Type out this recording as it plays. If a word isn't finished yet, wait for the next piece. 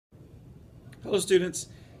Hello students.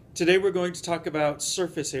 Today we're going to talk about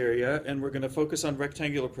surface area and we're going to focus on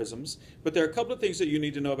rectangular prisms. But there are a couple of things that you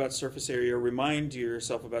need to know about surface area, or remind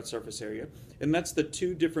yourself about surface area, and that's the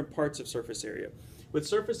two different parts of surface area. With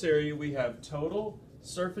surface area we have total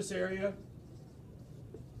surface area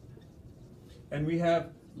and we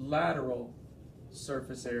have lateral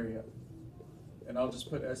surface area. And I'll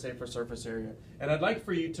just put SA for surface area. And I'd like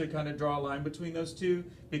for you to kind of draw a line between those two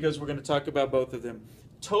because we're going to talk about both of them.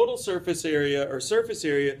 Total surface area, or surface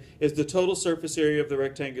area, is the total surface area of the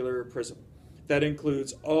rectangular prism. That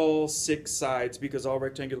includes all 6 sides because all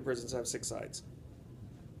rectangular prisms have 6 sides.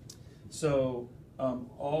 So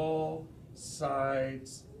all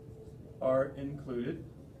sides are included.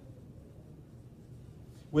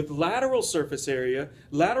 With lateral surface area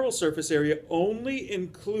only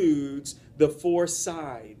includes the 4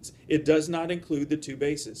 sides. It does not include the 2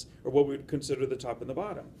 bases, or what we would consider the top and the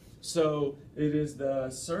bottom. So it is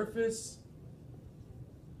the surface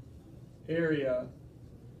area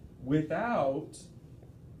without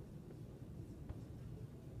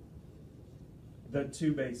the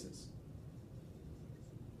 2 bases.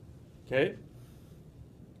 Okay?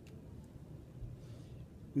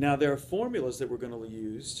 Now there are formulas that we're going to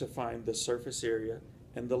use to find the surface area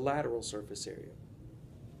and the lateral surface area.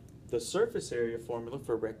 The surface area formula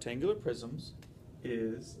for rectangular prisms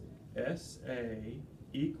is SA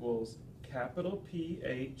equals capital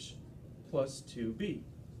PH plus 2B.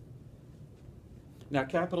 Now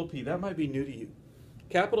capital P, that might be new to you.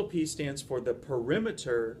 Capital P stands for the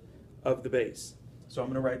perimeter of the base. So I'm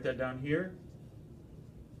going to write that down here.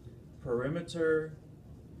 Perimeter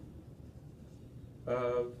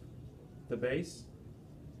of the base.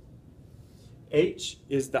 H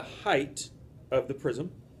is the height of the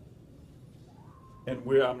prism. And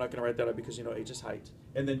I'm not going to write that up because you know H is height.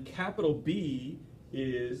 And then capital B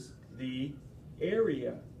is the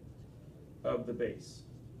area of the base.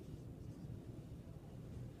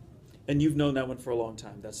 And you've known that one for a long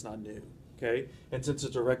time. That's not new. Okay? And since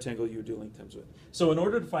it's a rectangle, you do length times width. So in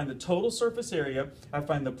order to find the total surface area, I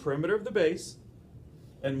find the perimeter of the base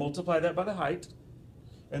and multiply that by the height.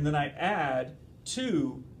 And then I add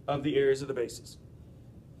 2 of the areas of the bases.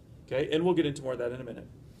 Okay? And we'll get into more of that in a minute.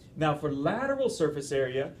 Now for lateral surface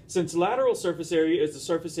area, since lateral surface area is the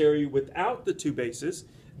surface area without the 2 bases,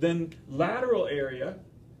 then lateral area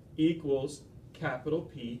equals capital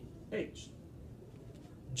PH.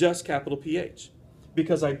 Just capital PH.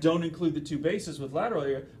 Because I don't include the 2 bases with lateral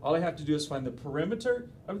area, all I have to do is find the perimeter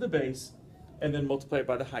of the base and then multiply it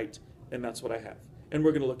by the height, and that's what I have. And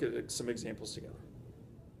we're going to look at some examples together.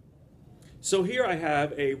 So here I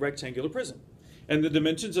have a rectangular prism. And the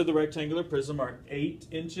dimensions of the rectangular prism are 8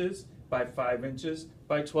 inches by 5 inches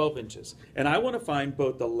by 12 inches. And I want to find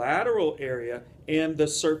both the lateral area and the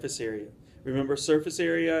surface area. Remember, surface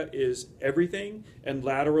area is everything, and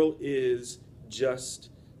lateral is just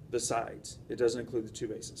the sides. It doesn't include the 2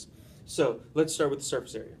 bases. So let's start with the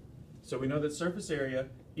surface area. So we know that surface area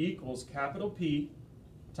equals capital P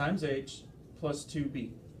times H plus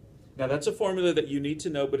 2B. Now that's a formula that you need to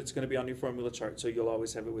know, but it's going to be on your formula chart, so you'll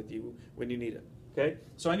always have it with you when you need it. Okay?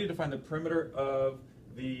 So I need to find the perimeter of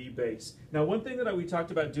the base. Now one thing that we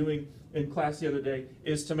talked about doing in class the other day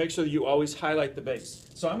is to make sure that you always highlight the base.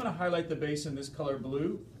 So I'm going to highlight the base in this color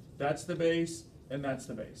blue. That's the base, and that's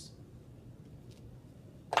the base.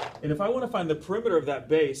 And if I want to find the perimeter of that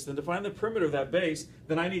base, then to find the perimeter of that base,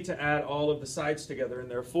 then I need to add all of the sides together,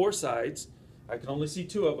 and there are 4 sides. I can only see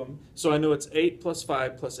 2 of them, so I know it's 8 plus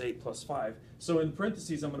 5 plus 8 plus 5. So in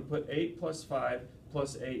parentheses, I'm going to put 8 plus 5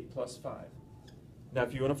 plus 8 plus 5. Now,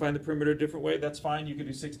 if you want to find the perimeter a different way, that's fine. You could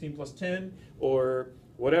do 16 plus 10 or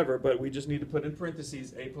whatever, but we just need to put in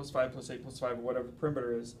parentheses 8 plus 5 plus 8 plus 5, or whatever the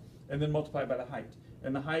perimeter is, and then multiply by the height.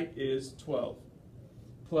 And the height is 12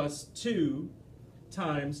 plus 2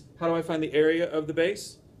 times, how do I find the area of the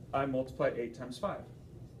base? I multiply 8 times 5.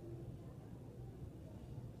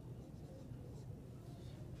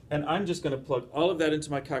 And I'm just going to plug all of that into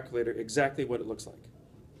my calculator, exactly what it looks like.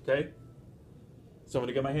 Okay? So I'm going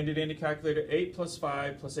to get my handy dandy calculator. 8 plus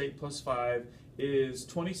 5 plus 8 plus 5 is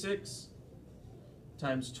 26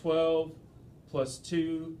 times 12 plus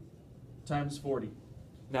 2 times 40.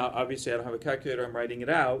 Now, obviously, I don't have a calculator. I'm writing it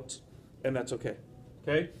out, and that's okay.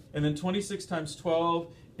 Okay? And then 26 times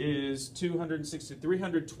 12 is 260,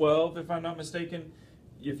 312, if I'm not mistaken.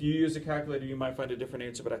 If you use a calculator, you might find a different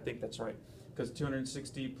answer, but I think that's right. Because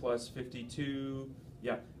 260 plus 52,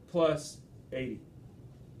 yeah, plus 80.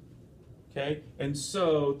 Okay, and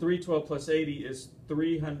so 312 plus 80 is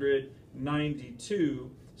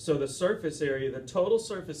 392. So the surface area, the total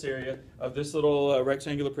surface area of this little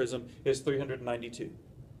rectangular prism is 392.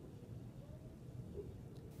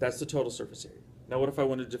 That's the total surface area. Now what if I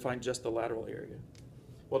wanted to find just the lateral area?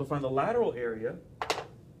 Well, to find the lateral area,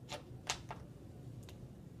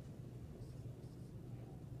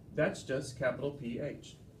 that's just capital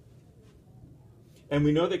PH. And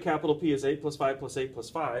we know that capital P is 8 plus 5 plus 8 plus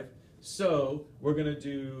 5, so we're going to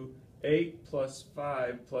do 8 plus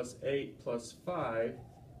 5 plus 8 plus 5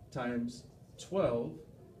 times 12.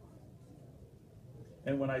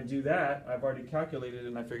 And when I do that, I've already calculated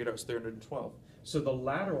and I figured out it's 312. So the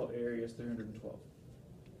lateral area is 312.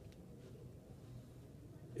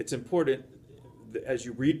 It's important that as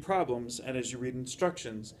you read problems and as you read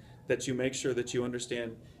instructions that you make sure that you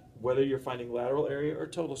understand whether you're finding lateral area or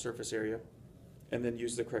total surface area, and then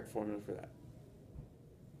use the correct formula for that.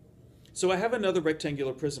 So I have another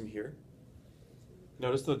rectangular prism here.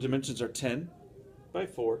 Notice the dimensions are 10 by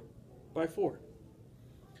 4 by 4.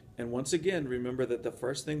 And once again, remember that the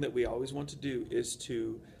first thing that we always want to do is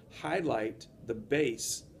to highlight the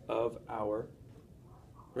base of our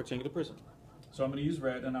rectangular prism. So I'm going to use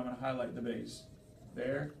red and I'm going to highlight the base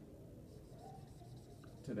there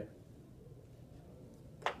to there.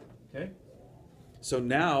 Okay? So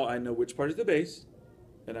now I know which part is the base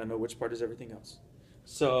and I know which part is everything else.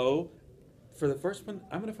 So for the first one,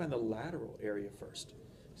 I'm going to find the lateral area first.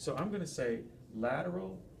 So I'm going to say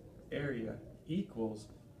lateral area equals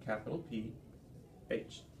capital P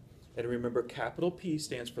H. And remember, capital P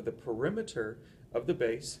stands for the perimeter of the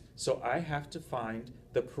base, so I have to find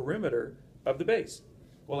the perimeter of the base.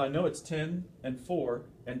 Well, I know it's 10 and 4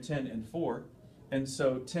 and 10 and 4, and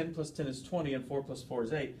so 10 plus 10 is 20 and 4 plus 4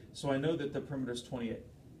 is 8, so I know that the perimeter is 28.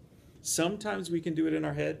 Sometimes we can do it in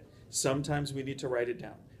our head, sometimes we need to write it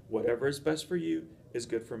down. Whatever is best for you is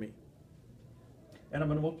good for me. And I'm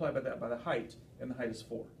going to multiply by that by the height, and the height is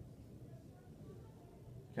 4.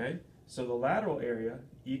 Okay, so the lateral area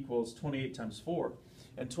equals 28 times 4,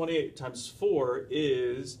 and 28 times 4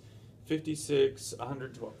 is 56,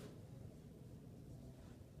 112.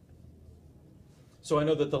 So I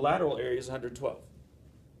know that the lateral area is 112.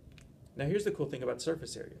 Now here's the cool thing about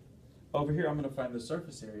surface area. Over here I'm going to find the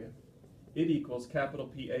surface area. It equals capital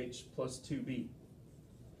PH plus 2B.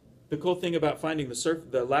 The cool thing about finding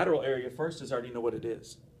the lateral area first is I already know what it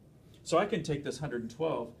is. So I can take this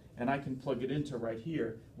 112 and I can plug it into right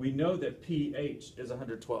here. We know that PH is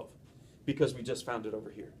 112 because we just found it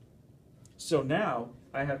over here. So now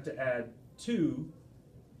I have to add 2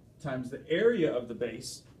 times the area of the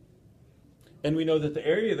base, and we know that the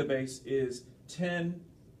area of the base is 10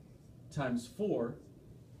 times 4.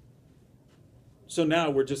 So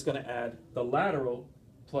now we're just going to add the lateral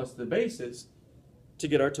plus the bases to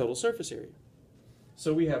get our total surface area.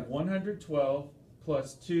 So we have 112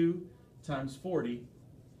 plus 2 times 40,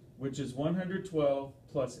 which is 112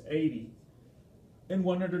 plus 80, and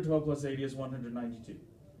 112 plus 80 is 192.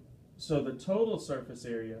 So the total surface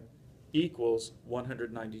area equals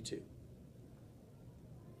 192.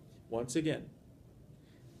 Once again,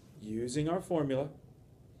 using our formula,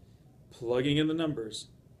 plugging in the numbers,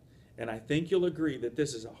 and I think you'll agree that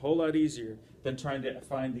this is a whole lot easier than trying to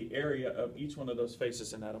find the area of each one of those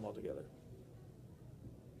faces and add them all together.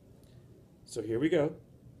 So here we go.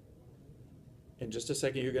 In just a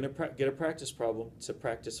second, you're going to get a practice problem to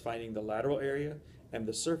practice finding the lateral area and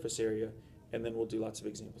the surface area, and then we'll do lots of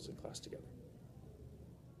examples in class together.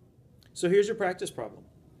 So here's your practice problem.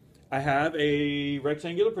 I have a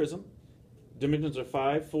rectangular prism. Dimensions are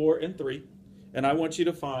 5, 4, and 3, and I want you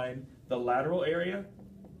to find the lateral area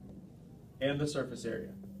and the surface area.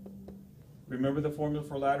 Remember, the formula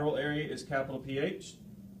for lateral area is capital PH,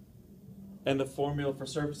 and the formula for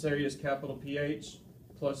surface area is capital PH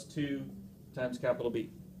plus 2 times capital B.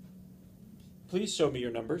 Please show me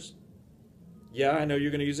your numbers. Yeah, I know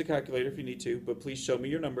you're going to use a calculator if you need to, but please show me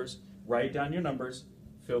your numbers. Write down your numbers,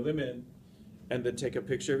 fill them in, and then take a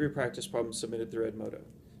picture of your practice problem submitted through Edmodo.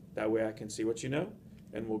 That way I can see what you know,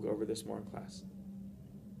 and we'll go over this more in class.